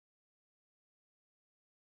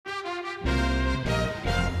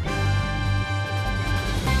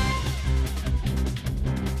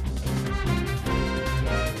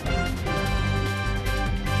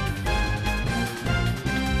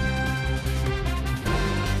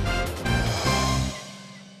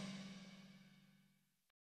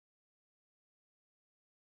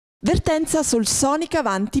Vertenza Solsonica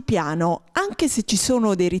avanti piano. Anche se ci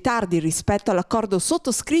sono dei ritardi rispetto all'accordo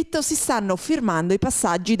sottoscritto, si stanno firmando i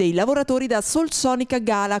passaggi dei lavoratori da Solsonica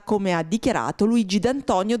Gala, come ha dichiarato Luigi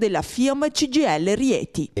D'Antonio della FIOM CGIL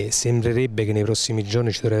Rieti. Sembrerebbe che nei prossimi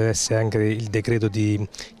giorni ci dovrebbe essere anche il decreto di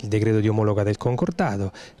omologa del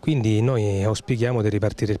concordato, quindi noi auspichiamo di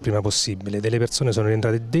ripartire il prima possibile. Delle persone sono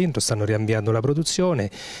rientrate dentro, stanno riavviando la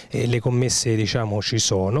produzione, le commesse ci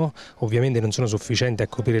sono, ovviamente non sono sufficienti a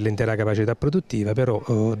coprire l'intera capacità produttiva, però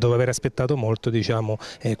dopo aver aspettato molto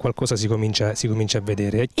qualcosa si comincia a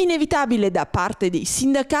vedere. Inevitabile da parte dei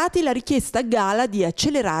sindacati la richiesta a Gala di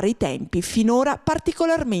accelerare i tempi, finora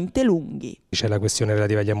particolarmente lunghi. C'è la questione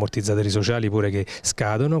relativa agli ammortizzatori sociali pure che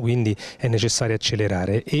scadono, quindi è necessario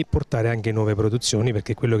accelerare e portare anche nuove produzioni,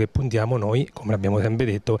 perché quello che puntiamo noi, come abbiamo sempre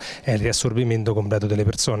detto, è il riassorbimento completo delle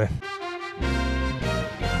persone.